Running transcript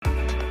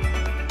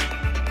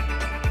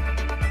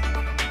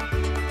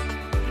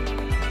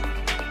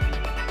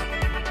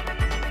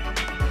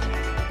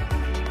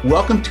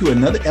Welcome to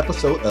another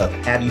episode of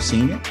Have You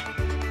Seen It?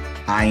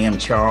 I am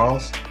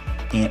Charles,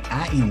 and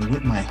I am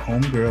with my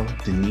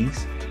homegirl,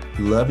 Denise,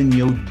 loving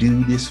your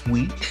due this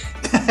week.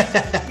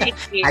 Thank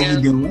you. How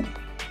you doing?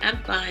 I'm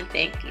fine,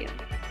 thank you.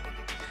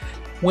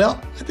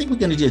 Well, I think we're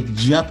going to just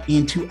jump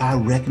into our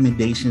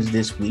recommendations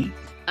this week.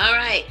 All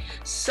right.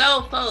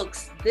 So,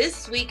 folks,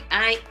 this week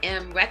I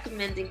am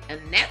recommending a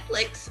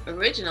Netflix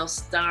original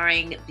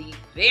starring the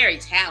very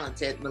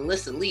talented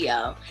Melissa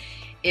Leo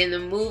in the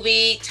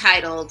movie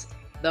titled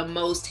The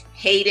Most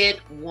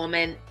Hated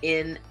Woman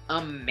in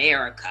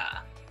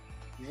America.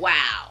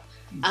 Wow.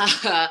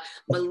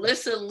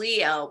 Melissa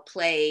Leo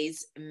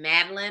plays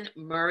Madalyn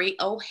Murray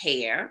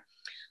O'Hair,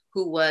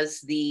 who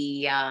was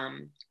the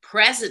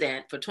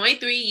president for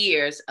 23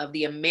 years of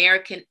the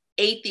American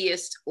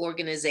Atheist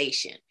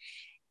Organization.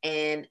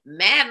 And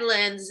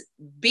Madalyn's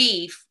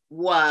beef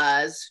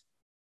was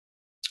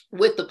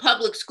with the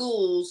public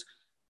schools,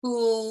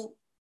 who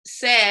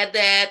said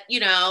that,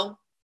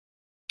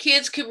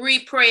 kids could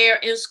read prayer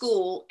in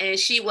school, and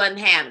she wasn't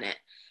having it.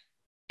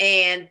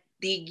 And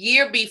the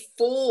year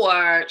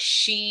before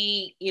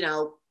she,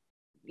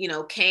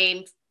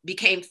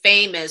 became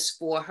famous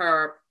for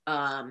her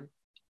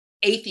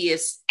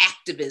atheist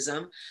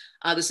activism,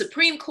 the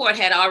Supreme Court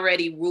had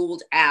already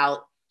ruled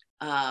out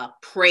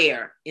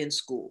prayer in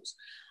schools.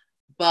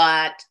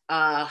 But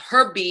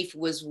her beef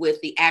was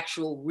with the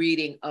actual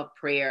reading of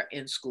prayer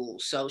in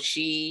schools. So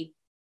she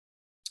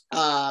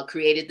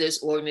created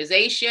this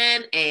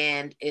organization,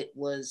 and it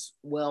was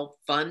well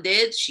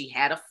funded. She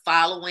had a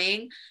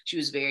following. She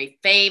was very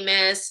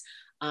famous,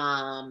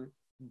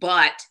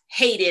 but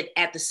hated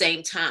at the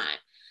same time.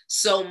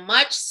 So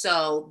much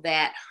so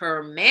that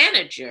her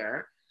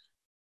manager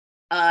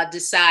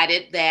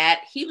decided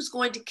that he was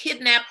going to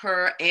kidnap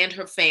her and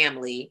her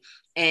family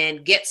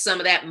and get some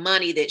of that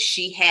money that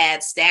she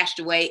had stashed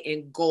away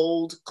in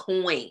gold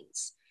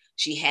coins.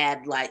 She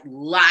had like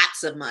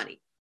lots of money.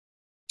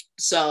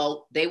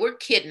 So they were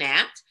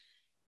kidnapped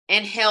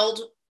and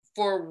held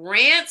for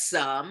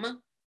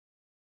ransom.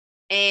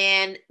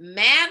 And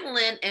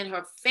Madalyn and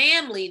her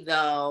family,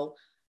 though,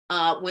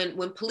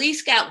 when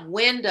police got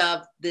wind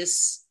of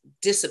this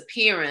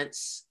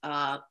disappearance,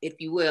 if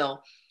you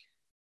will,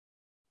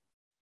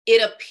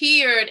 it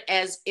appeared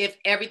as if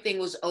everything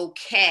was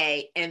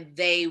okay and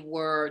they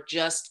were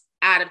just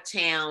out of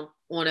town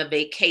on a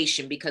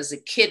vacation, because the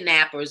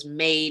kidnappers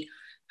made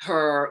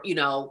her,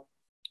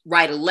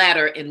 write a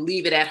letter and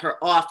leave it at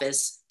her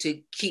office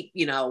to keep,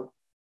 the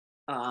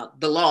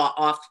law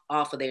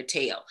off of their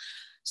tail.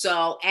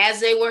 So as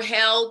they were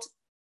held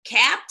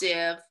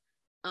captive,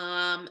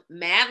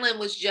 Madalyn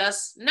was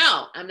just,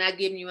 no, I'm not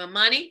giving you my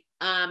money.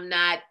 I'm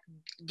not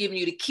giving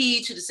you the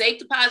key to the safe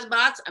deposit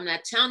box. I'm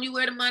not telling you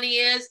where the money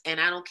is. And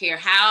I don't care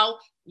how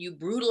you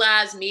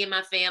brutalize me and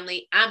my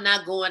family. I'm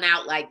not going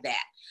out like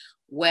that.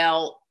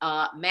 Well,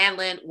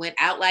 Madalyn went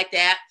out like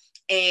that,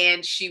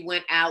 and she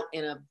went out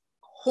in a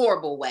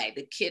horrible way.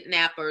 The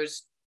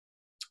kidnappers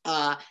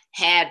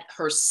had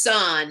her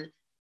son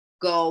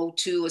go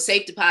to a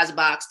safe deposit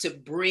box to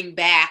bring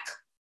back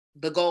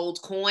the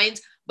gold coins,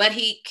 but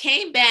he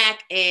came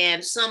back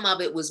and some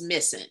of it was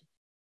missing.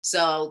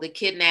 So the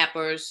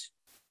kidnappers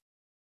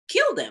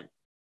killed them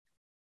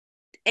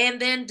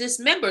and then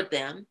dismembered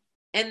them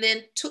and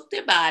then took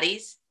their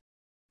bodies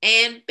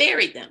and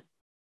buried them.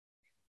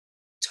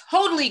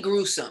 Totally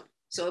gruesome.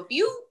 So if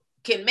you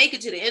can make it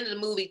to the end of the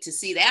movie to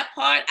see that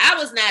part, I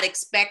was not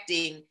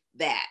expecting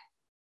that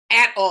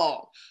at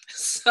all.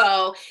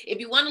 So if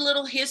you want a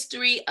little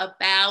history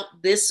about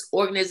this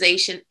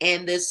organization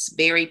and this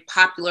very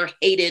popular,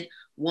 hated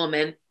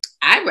woman,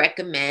 I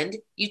recommend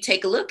you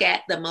take a look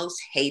at The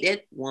Most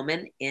Hated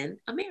Woman in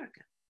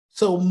America.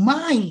 So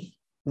my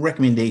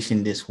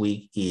recommendation this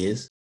week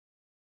is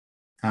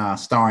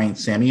starring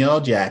Samuel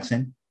L.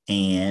 Jackson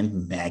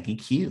and Maggie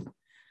Q.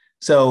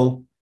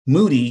 So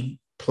Moody,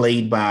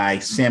 played by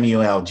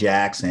Samuel L.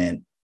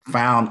 Jackson,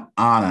 found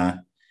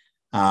Anna,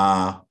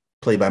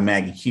 played by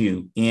Maggie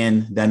Q,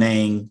 in Da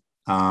Nang,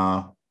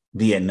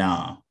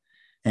 Vietnam.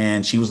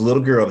 And she was a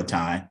little girl at the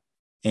time.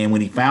 And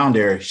when he found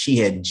her, she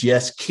had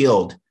just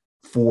killed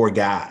 4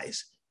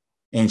 guys.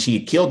 And she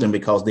had killed them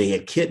because they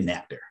had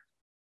kidnapped her.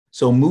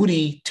 So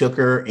Moody took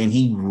her and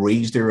he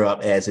raised her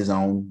up as his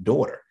own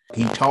daughter.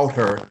 He taught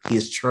her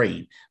his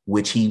trade,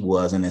 which he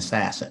was an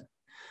assassin.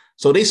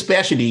 So their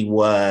specialty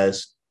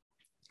was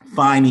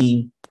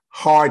finding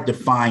hard to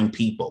find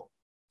people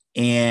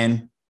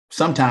and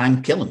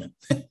sometimes killing them.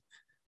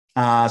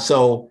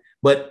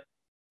 But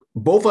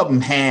both of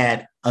them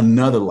had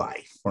another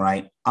life,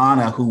 right?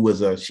 Anna, who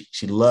was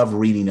she loved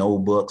reading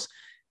old books.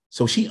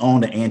 So she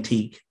owned an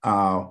antique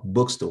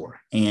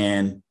bookstore,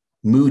 and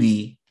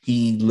Moody,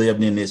 he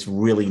lived in this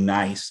really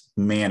nice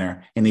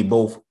manor, and they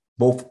both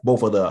of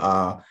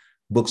the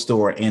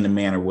bookstore and the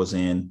manor was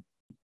in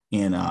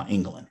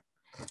England.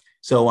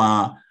 So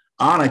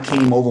Anna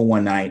came over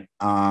one night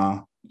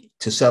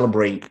to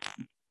celebrate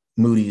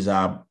Moody's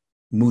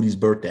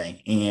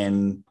birthday,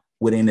 and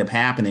what ended up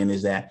happening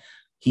is that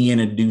he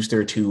introduced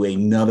her to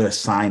another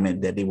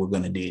assignment that they were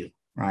going to do,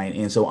 right?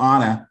 And so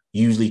Anna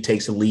usually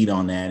takes the lead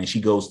on that, and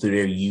she goes through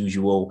their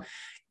usual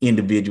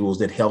individuals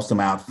that helps them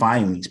out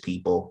finding these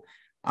people.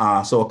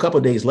 So a couple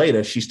of days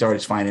later, she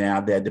started finding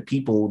out that the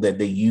people that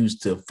they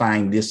used to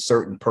find this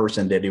certain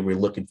person that they were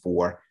looking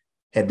for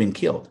had been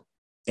killed.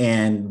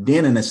 And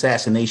then an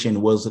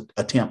assassination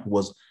attempt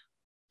was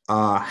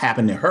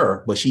happened to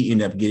her, but she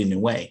ended up getting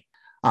away.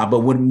 But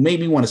what made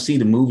me want to see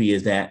the movie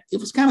is that it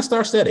was kind of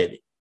star-studded,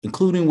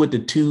 including with the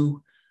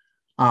two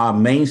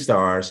main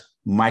stars,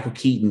 Michael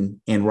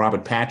Keaton and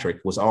Robert Patrick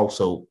was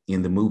also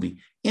in the movie.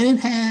 And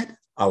it had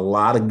a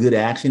lot of good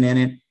action in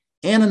it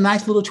and a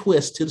nice little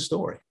twist to the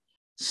story.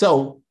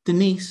 So,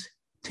 Denise,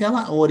 tell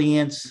our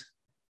audience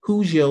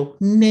who's your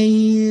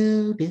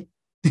nailed it.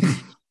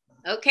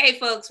 Okay,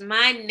 folks,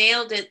 my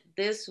nailed it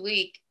this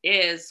week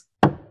is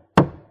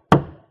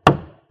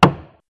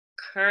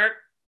Kurt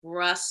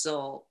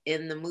Russell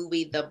in the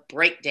movie The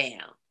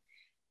Breakdown.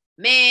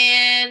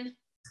 Man,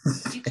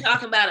 you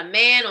talking about a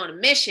man on a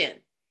mission.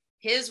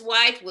 His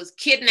wife was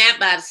kidnapped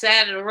by the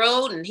side of the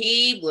road, and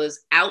he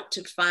was out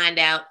to find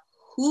out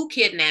who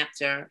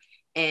kidnapped her.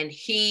 And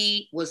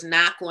he was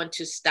not going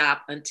to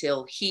stop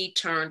until he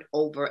turned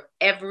over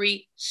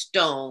every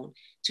stone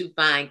to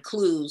find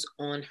clues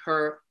on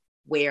her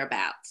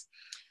whereabouts.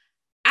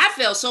 I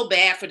felt so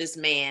bad for this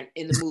man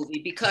in the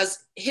movie because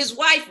his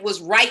wife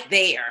was right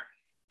there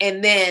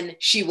and then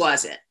she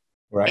wasn't.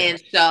 Right.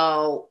 And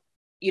so,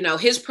 you know,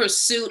 his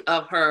pursuit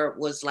of her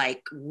was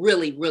like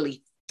really,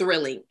 really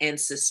thrilling and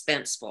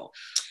suspenseful.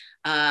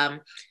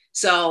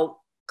 So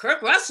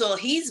Kurt Russell,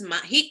 he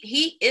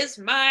is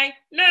my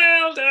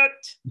nailed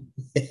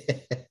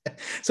it.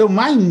 So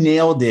my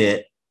nailed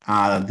it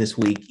this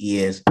week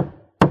is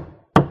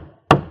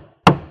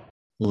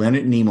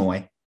Leonard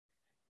Nimoy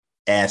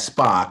as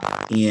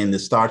Spock in the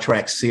Star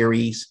Trek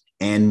series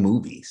and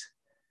movies.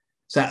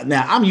 So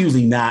now I'm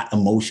usually not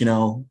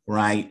emotional,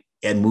 right,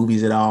 at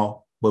movies at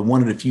all, but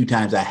one of the few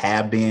times I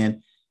have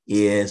been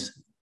is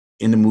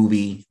in the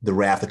movie The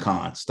Wrath of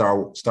Khan,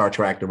 Star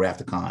Trek The Wrath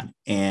of Khan,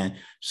 and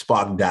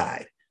Spock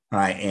died.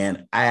 Right.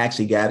 And I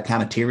actually got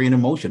kind of teary and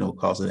emotional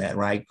because of that,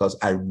 right? Because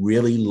I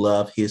really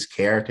love his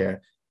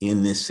character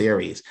in this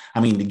series.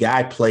 I mean, the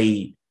guy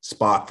played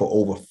Spock for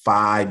over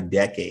 5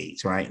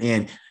 decades, right?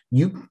 And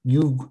you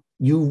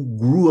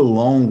grew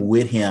along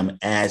with him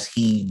as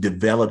he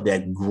developed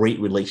that great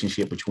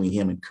relationship between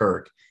him and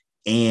Kirk,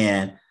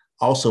 and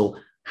also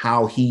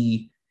how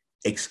he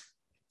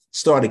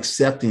started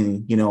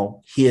accepting, you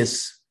know,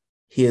 his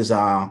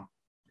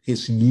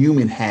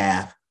human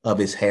half of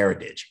his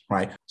heritage,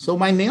 right? So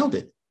my nailed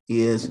it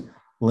is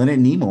Leonard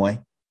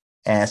Nimoy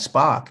as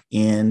Spock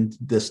in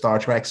the Star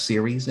Trek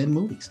series and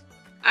movies.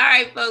 All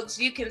right, folks,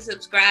 you can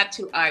subscribe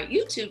to our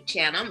YouTube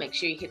channel. Make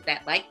sure you hit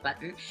that like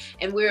button.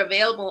 And we're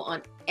available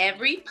on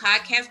every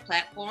podcast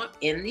platform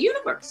in the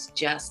universe.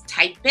 Just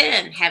type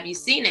in, "Have you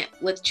seen it?"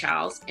 with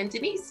Charles and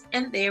Denise,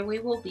 and there we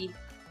will be.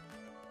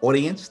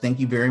 Audience, thank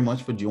you very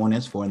much for joining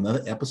us for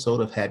another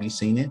episode of Have You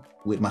Seen It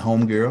with my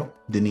homegirl,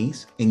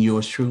 Denise, and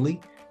yours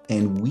truly.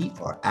 And we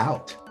are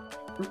out.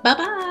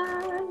 Bye-bye.